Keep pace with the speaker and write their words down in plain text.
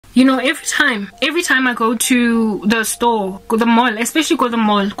You know, every time I go to the store, go the mall, especially go the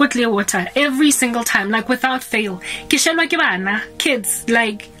mall, go Clearwater, every single time, like without fail, kids,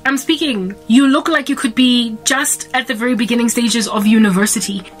 like, I'm speaking, you look like you could be just at the very beginning stages of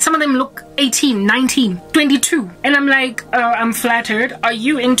university. Some of them look 18, 19, 22. And I'm like, I'm flattered. Are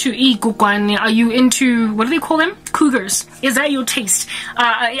you into ikukwane? Are you into, what do they call them? Cougars. Is that your taste?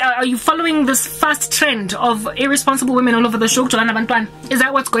 Are you following this fast trend of irresponsible women all over the show? Is that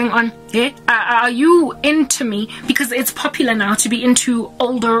what's going on? Yeah? Are you into me? Because it's popular now to be into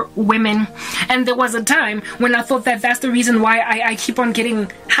older women. And there was a time when I thought that that's the reason why I keep on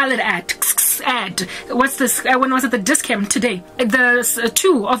getting hollered at. What's this? When I was at the Discam today, the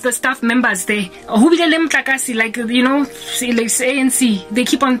two of the staff members there, like, you know, like ANC, they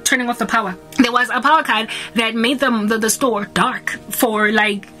keep on turning off the power. There was a power card that made the store dark for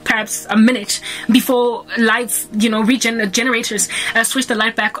like perhaps a minute before lights, you know, generators switch the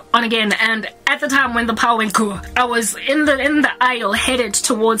light back on again. And at the time when the power went cool, I was in the aisle headed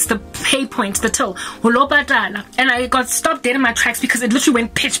towards the pay point, the till, and I got stopped dead in my tracks because it literally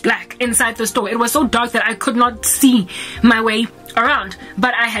went pitch black inside the store. It was so dark that I could not see my way around,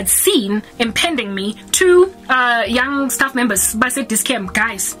 but I had seen impending me two young staff members, Basit Discam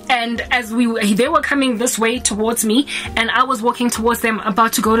guys, and as they were coming this way towards me, and I was walking towards them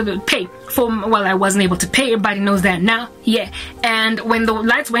about to go to the pay for, well, I wasn't able to pay, everybody knows that now, yeah. And when the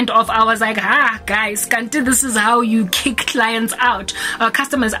lights went off, I was like, guys, this is how you kick clients out,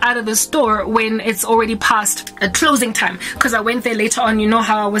 customers out of the store when it's already past closing time. Because I went there later on, you know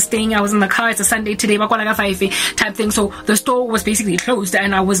how I was staying, I was in the car, it's a Sunday today, type thing, so the store was basically closed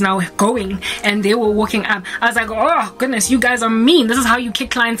and I was now going and they were walking up. I was like, oh goodness, you guys are mean, this is how you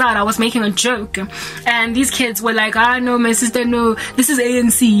kick clients out. I was making a joke and these kids were like, no, my sister, no, this is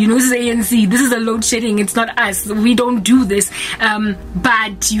ANC, you know, this is ANC, this is a load shedding, it's not us, we don't do this,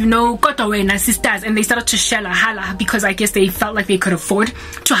 but you know, kotawena sisters. And they started to holla because I guess they felt like they could afford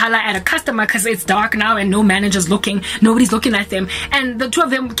to holla at a customer because it's dark now and no manager's looking, nobody's looking at them, and the two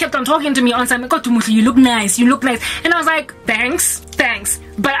of them kept on talking to me on time, you look nice, and I was like, thanks,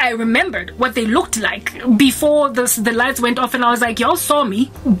 but I remembered what they looked like before the lights went off, and I was like, y'all saw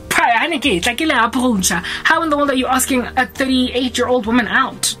me prior. How in the world are you asking a 38-year-old woman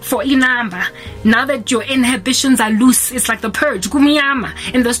out for inamba now that your inhibitions are loose? It's like the purge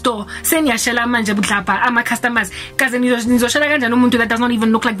in the store. My customers that does not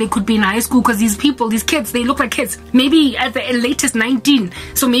even look like they could be in high school, because these kids, they look like kids, maybe at the latest 19,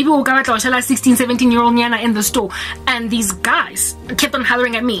 so maybe we'll go 16, 17-year-old nyana in the store, and these guys kept on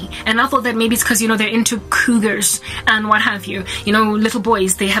hollering at me, and I thought that maybe it's because, you know, they're into cougars and what have you. You know, little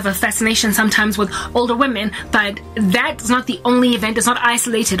boys, they have a fascination sometimes with older women, but that's not the only event. It's not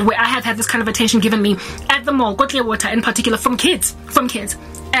isolated where I have had this kind of attention given me at the mall, Clearwater in particular, from kids.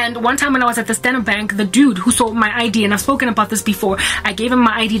 And one time when I was at the Standard Bank, the dude who saw my ID, and I've spoken about this before, I gave him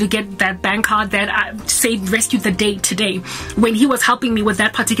my ID to get that bank card that I saved, rescued the day today. When he was helping me with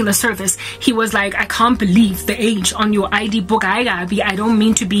that particular service, he was like, I can't believe the age on your ID book. I don't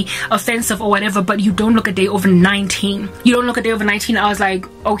mean to be offensive or whatever, but you don't look a day over 19. You don't look a day over 19. I was like,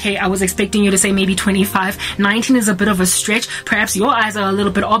 okay, I was expecting you to say maybe 25. 19 is a bit of a stretch. Perhaps your eyes are a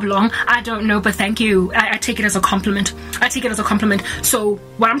little bit oblong. I don't know, but thank you. I take it as a compliment. So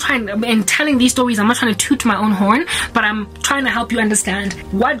what I'm trying, in telling these stories, I'm not trying to toot my own horn, but I'm trying to help you understand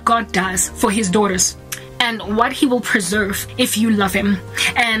what God does for his daughters and what he will preserve if you love him.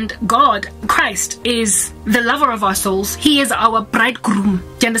 And God, Christ, is the lover of our souls. He is our bridegroom.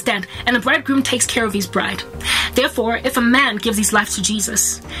 Do you understand? And a bridegroom takes care of his bride. Therefore, if a man gives his life to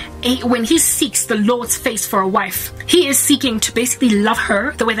Jesus, when he seeks the Lord's face for a wife, he is seeking to basically love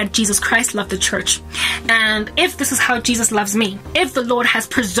her the way that Jesus Christ loved the church. And if this is how Jesus loves me, if the Lord has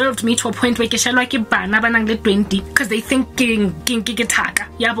preserved me to a point where because they think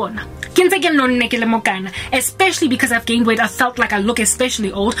especially because I've gained weight, I felt like I look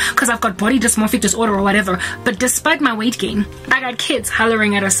especially old because I've got body dysmorphic disorder or whatever. But despite my weight gain, I got kids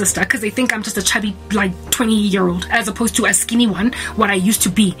hollering at a sister because they think I'm just a chubby, like 20-year-old as opposed to a skinny one, what I used to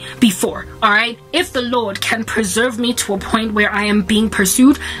be before. Alright? If the Lord can preserve me to a point where I am being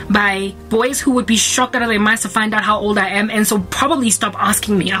pursued by boys who would be shocked out of their minds to find out how old I am, and so probably stop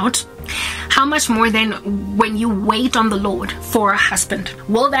asking me out, how much more then when you wait on the Lord for a husband?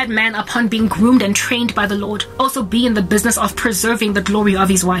 Will that man, upon being groomed and trained by the Lord, also be in the business of preserving the glory of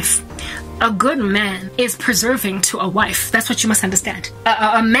his wife? A good man is preserving to a wife. That's what you must understand.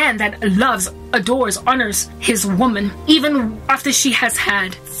 A man that loves, adores, honors his woman, even after she has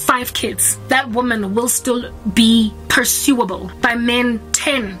had 5 kids, that woman will still be pursuable by men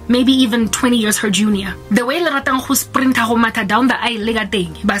 10, maybe even 20 years her junior. The way le ratang go sprinta go matha down the aisle le ga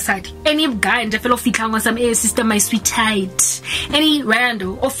teng basadi. Any guy nje fela ofika ngo some sister my sweetheart. Any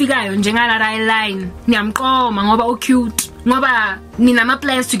rando ofikayo njengala line niyamqoma ngoba o cute. Ngoba nina ma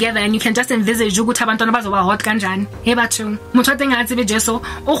plans together and you can just envisage ukuthi abantwana bazoba hot kanjani. Hey bathu, motho atengathi be Jesu o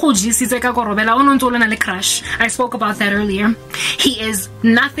go jisitse ka korobela o ntse o lona le crush. I spoke about that earlier. He is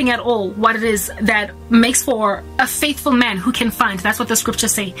nothing at all what it is that makes for a faithful man who can find. That's what the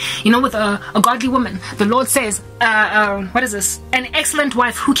scriptures say. You know, with a godly woman, the Lord says, what is this? An excellent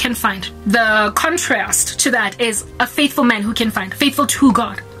wife who can find. The contrast to that is a faithful man who can find. Faithful to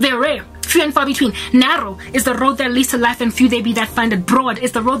God. They're rare. Few and far between. Narrow is the road that leads to life, and few they be that find it. Broad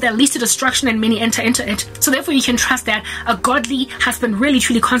is the road that leads to destruction, and many enter into it. So therefore you can trust that a godly husband really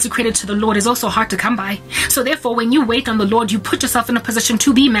truly consecrated to the Lord is also hard to come by. So therefore when you wait on the Lord, you put yourself in a position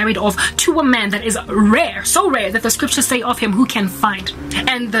to be married off to a man that is rare, so rare that the scriptures say of him who can find.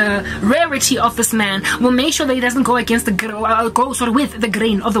 And the rarity of this man will make sure that he doesn't go against go sort of with the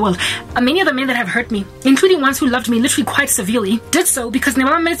grain of the world. Many of the men that have hurt me, including ones who loved me literally quite severely, did so because they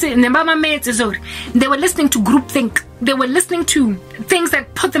were listening to groupthink. They were listening to things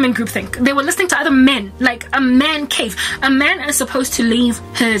that put them in groupthink. They were listening to other men, like a man cave. A man is supposed to leave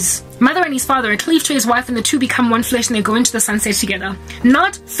his mother and his father and cleave to his wife, and the two become one flesh and they go into the sunset together.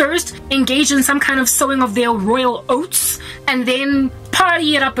 Not first engage in some kind of sowing of their royal oats and then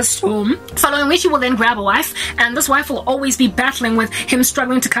party it up a storm, following which he will then grab a wife, and this wife will always be battling with him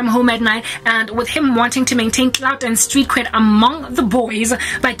struggling to come home at night and with him wanting to maintain clout and street cred among the boys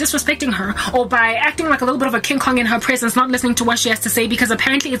by disrespecting her or by acting like a little bit of a King Kong in her presence, not listening to what she has to say because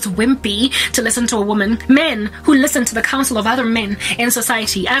apparently it's wimpy to listen to a woman. Men who listen to the counsel of other men in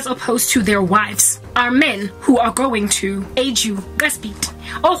society as opposed to their wives are men who are going to age you, gaspit.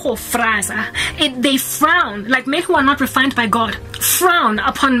 Ojo fraza. They frown, like men who are not refined by God, frown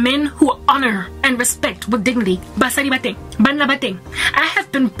upon men who honor and respect with dignity. Basari bateng, banla bateng. I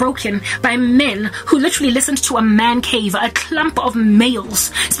have been broken by men who literally listened to a man cave, a clump of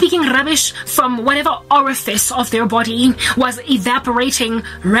males speaking rubbish from whatever orifice of their body was evaporating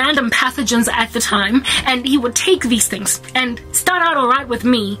random pathogens at the time, and he would take these things and start out alright with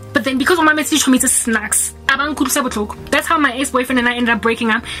me, but then because of my message for me to snacks. That's how my ex-boyfriend and I ended up breaking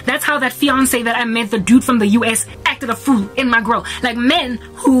up. That's how that fiance that I met, the dude from the US, acted a fool in my grill. Like men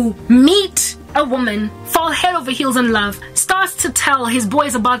who meet a woman, fall head over heels in love, starts to tell his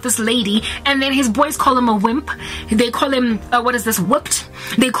boys about this lady, and then his boys call him a wimp. They call him, whipped.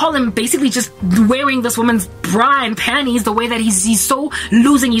 They call him basically just wearing this woman's bra and panties the way that he's so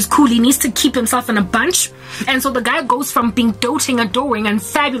losing his cool. He needs to keep himself in a bunch. And so the guy goes from being doting, adoring, and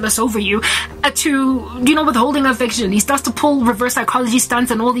fabulous over you to, withholding affection. He starts to pull reverse psychology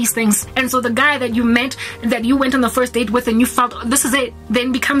stunts and all these things. And so the guy that you met, that you went on the first date with and you felt this is it,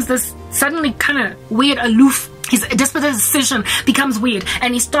 then becomes this suddenly kind of weird, aloof. His disposition becomes weird,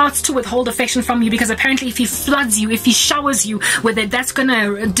 and he starts to withhold affection from you because apparently if he floods you, if he showers you with it, that's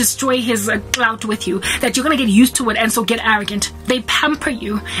gonna destroy his clout with you, that you're gonna get used to it and so get arrogant. They pamper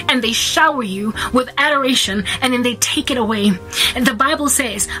you and they shower you with adoration and then they take it away. And the Bible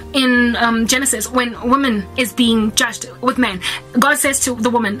says in Genesis, when woman is being judged with man, God says to the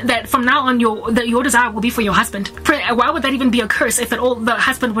woman that from now on your desire will be for your husband. Why would that even be a curse if at all the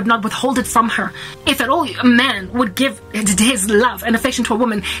husband would not withhold it from her? If at all a man would give his love and affection to a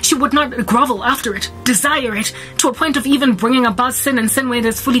woman, she would not grovel after it, desire it, to a point of even bringing about sin, and sin when it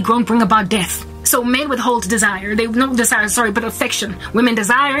is fully grown bring about death. So men withhold desire. But affection. Women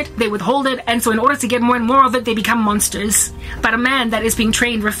desire it, they withhold it, and so in order to get more and more of it, they become monsters. But a man that is being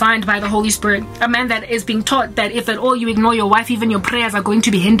trained, refined by the Holy Spirit, a man that is being taught that if at all you ignore your wife, even your prayers are going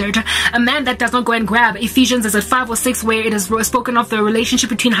to be hindered, a man that does not go and grab Ephesians, is it 5 or 6, where it is spoken of the relationship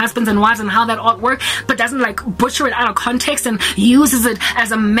between husbands and wives and how that ought work, but doesn't like butcher it out of context and uses it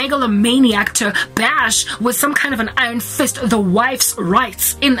as a megalomaniac to bash with some kind of an iron fist the wife's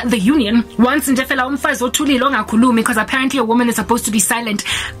rights in the union. Once in because apparently a woman is supposed to be silent,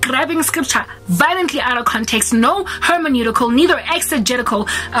 grabbing scripture violently out of context, no hermeneutical, neither exegetical,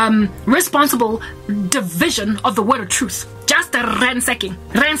 responsible division of the word of truth. Just a ransacking,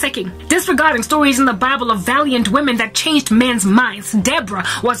 disregarding stories in the Bible of valiant women that changed men's minds. Deborah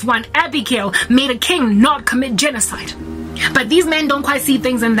was one. Abigail made a king not commit genocide. But these men don't quite see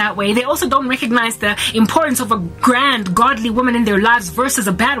things in that way. They also don't recognize the importance of a grand, godly woman in their lives versus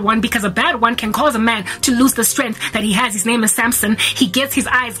a bad one, because a bad one can cause a man to lose the strength that he has. His name is Samson. He gets his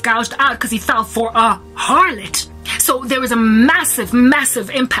eyes gouged out because he fell for a harlot. So there is a massive, massive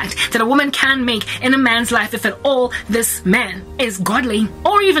impact that a woman can make in a man's life if at all this man is godly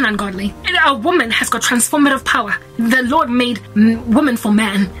or even ungodly. And a woman has got transformative power. The Lord made woman for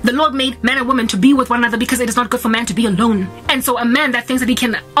man. The Lord made man and woman to be with one another because it is not good for man to be alone. And so a man that thinks that he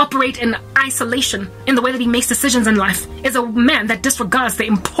can operate in isolation in the way that he makes decisions in life is a man that disregards the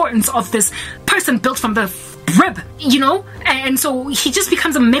importance of this person built from the rib, you know? And so he just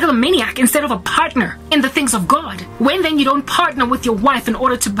becomes a megalomaniac instead of a partner in the things of God. When then you don't partner with your wife in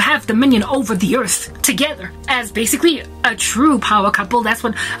order to have dominion over the earth together as basically a true power couple. That's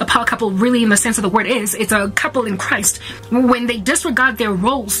what a power couple really in the sense of the word is. It's a couple in Christ. When they disregard their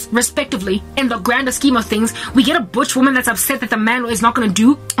roles respectively in the grander scheme of things, we get a butch woman that's upset that the man is not going to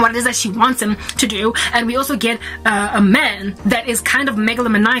do what it is that she wants him to do, and we also get a man that is kind of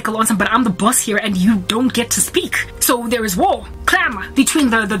megalomaniacal on some, but I'm the boss here and you don't get to speak. So there is war, clamor between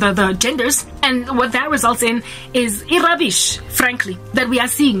the genders, and what that results in is rubbish, frankly, that we are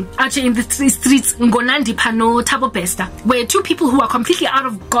seeing actually in the streets Ngonandi Pano Tabo Pesta, where two people who are completely out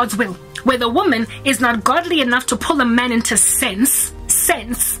of God's will, where the woman is not godly enough to pull a man into sense,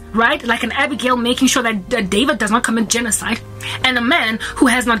 right? Like an Abigail making sure that David does not commit genocide, and a man who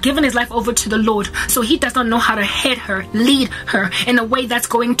has not given his life over to the Lord, so he does not know how to head her, lead her in a way that's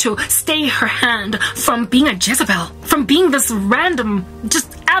going to stay her hand from being a Jezebel, from being this random,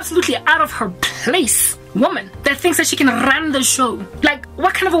 just absolutely out of her place woman that thinks that she can run the show. Like,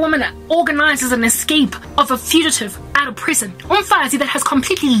 what kind of a woman organizes an escape of a fugitive out of prison? Umfazi that has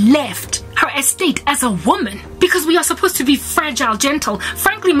completely left her estate as a woman, because we are supposed to be fragile, gentle,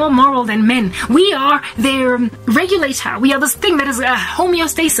 frankly more moral than men. We are their regulator. We are this thing that is a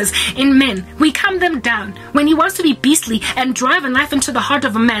homeostasis in men. We calm them down. When he wants to be beastly and drive a knife into the heart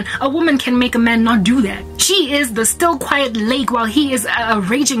of a man, a woman can make a man not do that. She is the still quiet lake while he is a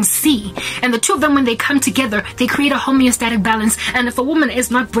raging sea. And the two of them, when they come together, they create a homeostatic balance. And if a woman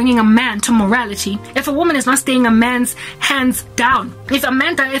is not bringing a man to morality, if a woman is not staying a man's hands down, if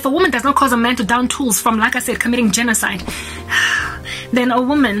a woman does not cause a man to down tools from, like I said, committing genocide, then a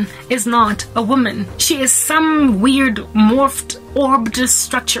woman is not a woman. She is some weird morphed orbed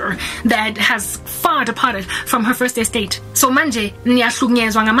structure that has far departed from her first estate. So manje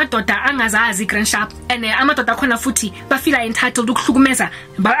niyahlukunyezwa ngamadoda angazazi grand sharp, and amadoda khona futhi bafila entitled ukuhlukumeza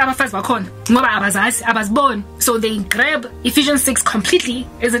abafazi bakhona ngoba abazazi abaziboni. So they grab Ephesians 6 completely,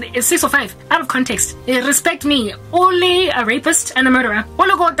 is it 6 or 5, out of context. Respect me, only a rapist and a murderer,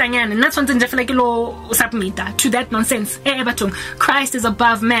 and that's something definitely submit to that nonsense. Christ is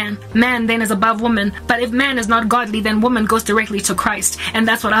above man, man then is above woman. But if man is not godly, then woman goes directly to Christ, and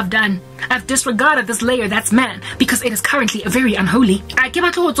that's what I've done. I've disregarded this layer that's man because it is currently very unholy.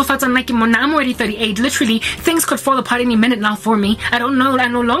 I'm already 38. Literally, things could fall apart any minute now for me. I don't know. I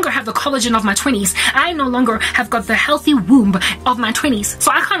no longer have the collagen of my 20s. I no longer have got the healthy womb of my 20s.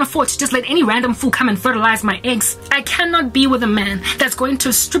 So I can't afford to just let any random fool come and fertilize my eggs. I cannot be with a man that's going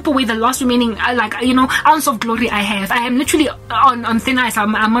to strip away the last remaining, ounce of glory I have. I am literally on thin ice.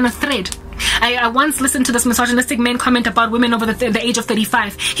 I'm on a thread. I once listened to this misogynistic man comment about women over the age of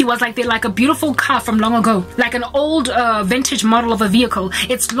 35. He was like, they're like a beautiful car from long ago, like an old vintage model of a vehicle.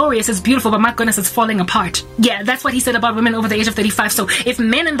 It's glorious, it's beautiful, but my goodness, it's falling apart. Yeah, that's what he said about women over the age of 35. So if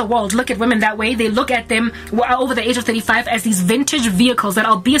men in the world look at women that way, they look at them over the age of 35 as these vintage vehicles that,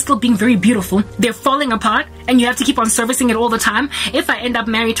 albeit still being very beautiful, they're falling apart and you have to keep on servicing it all the time. If I end up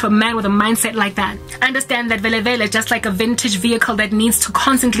married to a man with a mindset like that, understand that Vele is just like a vintage vehicle that needs to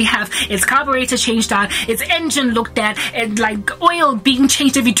constantly have its carburetor changed out, its engine looked at, and like oil being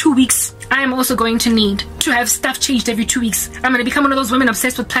changed every 2 weeks. I am also going to need to have stuff changed every 2 weeks. I'm going to become one of those women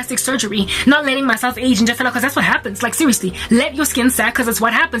obsessed with plastic surgery, not letting myself age and just feel like, because that's what happens. Like, seriously, let your skin sag, because it's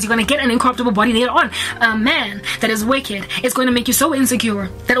what happens. You're going to get an incorruptible body later on. A man that is wicked is going to make you so insecure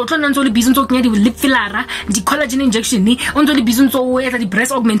that the collagen injection, the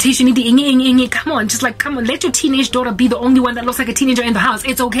breast augmentation, come on, just like, come on, let your teenage daughter be the only one that looks like a teenager in the house.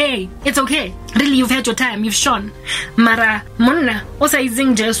 It's okay. It's okay. Really, you've had your time. You've shone. Mara, monna, osa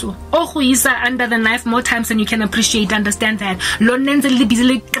izing jesu. Ohu isa under the knife more times than you can appreciate. Understand that. Lonenzeli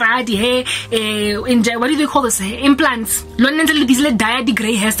bizile kradi he, what do they call this? Implants. Lonenzeli bizile dye the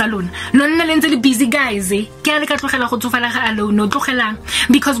grey hair salon. Lonenzeli busy guys.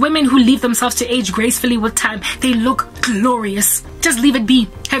 Because women who leave themselves to age gracefully with time, they look glorious. Just leave it be.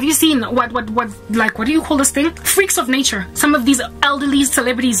 Have you seen what do you call this thing? Freaks of nature. Some of these elderly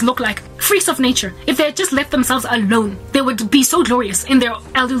celebrities look like freaks of nature. If they had just left themselves alone, they would be so glorious in their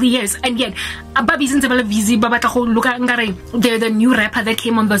elderly years. And yet, they're the new rapper that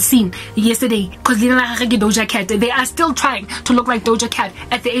came on the scene yesterday. Because Doja Cat, they are still trying to look like Doja Cat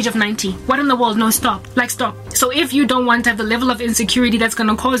at the age of 90. What in the world? No, stop. Stop. So if you don't want to have the level of insecurity that's going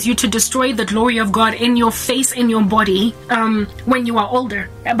to cause you to destroy the glory of God in your face, in your body, when you are older,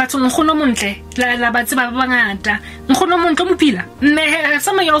 some of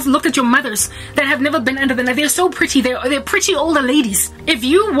y'all looked at your mothers that have never been under the knife. They're so pretty. They're pretty older ladies. If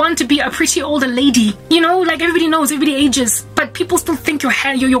you want to be a pretty older lady, you know, like everybody knows, everybody ages, but people still think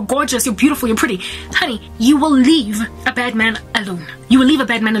you're gorgeous, you're beautiful, you're pretty. Honey, you will leave a bad man alone. You will leave a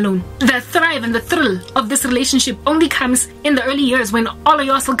bad man alone. The thrive and the thrill of this relationship only comes in the early years when all of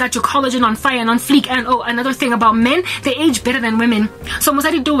y'all still got your collagen on fire and on fleek. And oh, another thing about men, they age better than women. So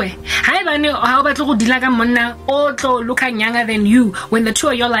musadi do it. How about look younger than you when the two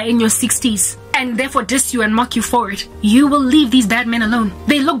of y'all are in your 60s? And therefore diss you and mock you for it. You will leave these bad men alone.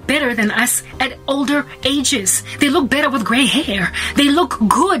 They look better than us at older ages. They look better with gray hair. They look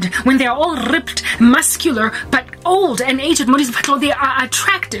good when they're all ripped, muscular, but old and aged. They are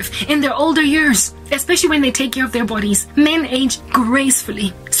attractive in their older years, especially when they take care of their bodies. Men age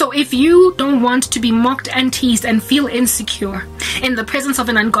gracefully. So if you don't want to be mocked and teased and feel insecure in the presence of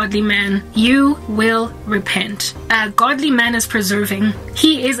an ungodly man, you will repent. A godly man is preserving.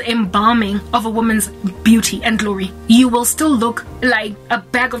 He is embalming of a woman's beauty and glory. You will still look like a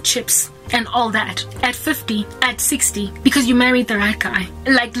bag of chips and all that at 50, at 60, because you married the right guy.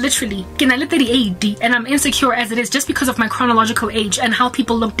 Like literally, and I'm insecure as it is just because of my chronological age and how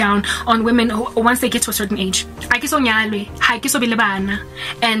people look down on women once they get to a certain age.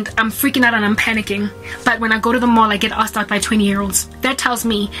 And I'm freaking out and I'm panicking. But when I go to the mall, I get asked out by 20-year-olds. That tells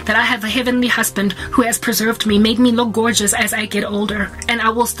me that I have a heavenly husband who has preserved me, made me look gorgeous as I get older. And I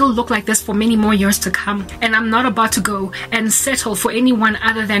will still look like this for many more years to come. And I'm not about to go and settle for anyone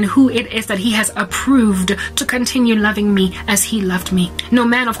other than who it is that he has approved to continue loving me as he loved me. No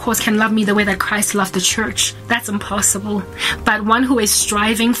man, of course, can love me the way that Christ loved the church. That's impossible. But one who is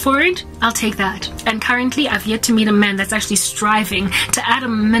striving for it, I'll take that. And currently, I've yet to meet a man that's actually striving to add a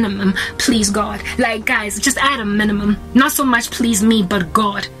minimum, please God. Like, guys, just add a minimum. Not so much please me, but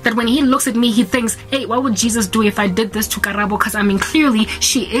God. That when he looks at me, he thinks, hey, what would Jesus do if I did this to Karabo? Because I mean, clearly,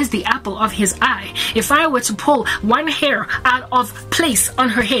 she is the apple of his eye. If I were to pull one hair out of place on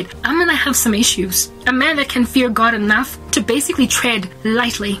her head, I'm gonna have some issues. A man that can fear God enough to basically tread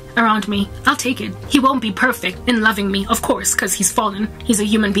lightly around me, I'll take it. He won't be perfect in loving me, of course, because he's fallen. He's a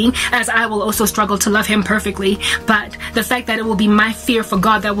human being, as I will also struggle to love him perfectly. But the fact that it will be my fear for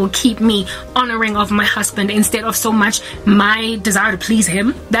God that will keep me honoring of my husband instead of so much my desire to please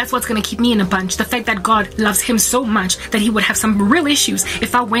him, that's what's going to keep me in a bunch. The fact that God loves him so much that he would have some real issues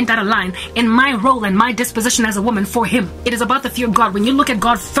if I went out of line in my role and my disposition as a woman for him. It is about the fear of God. When you look at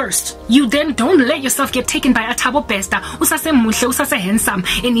God first, you then don't let yourself get taken by a Thabo Bester, usase handsome,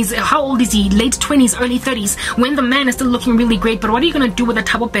 in his, how old is he? Late 20s, early 30s, when the man is still looking really great. But what are you going to do with a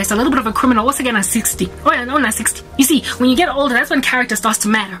Thabo Bester? A little bit of a criminal, once again at 60. Oh yeah, no, not 60. You see, when you get older, that's when character starts to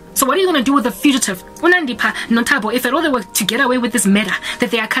matter. So what are you going to do with the fugitive? Unandipa, Nontabo, if at all they were to get away with this murder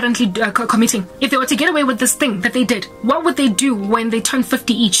that they are currently committing, if they were to get away with this thing that they did, what would they do when they turn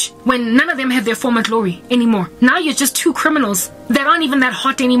 50 each? When none of them have their former glory anymore. Now you're just two criminals that aren't even that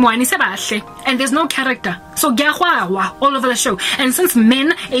hot anymore, and there's no character. So all over the show. And since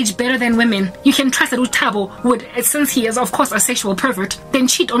men age better than women, you can trust that Utabo would, since he is of course a sexual pervert, then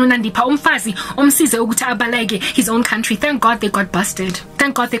cheat on Unandipa, umfazi, umsize ukuthi abaleke his own country. Thank God they got busted.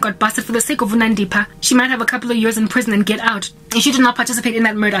 Thank God they got busted for the sake of Unandipa. She might have a couple of years in prison and get out. And she did not participate in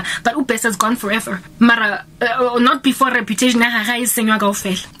that murder. But Ubesa's gone forever. Mara, not before reputation. Let's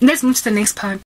move to the next part.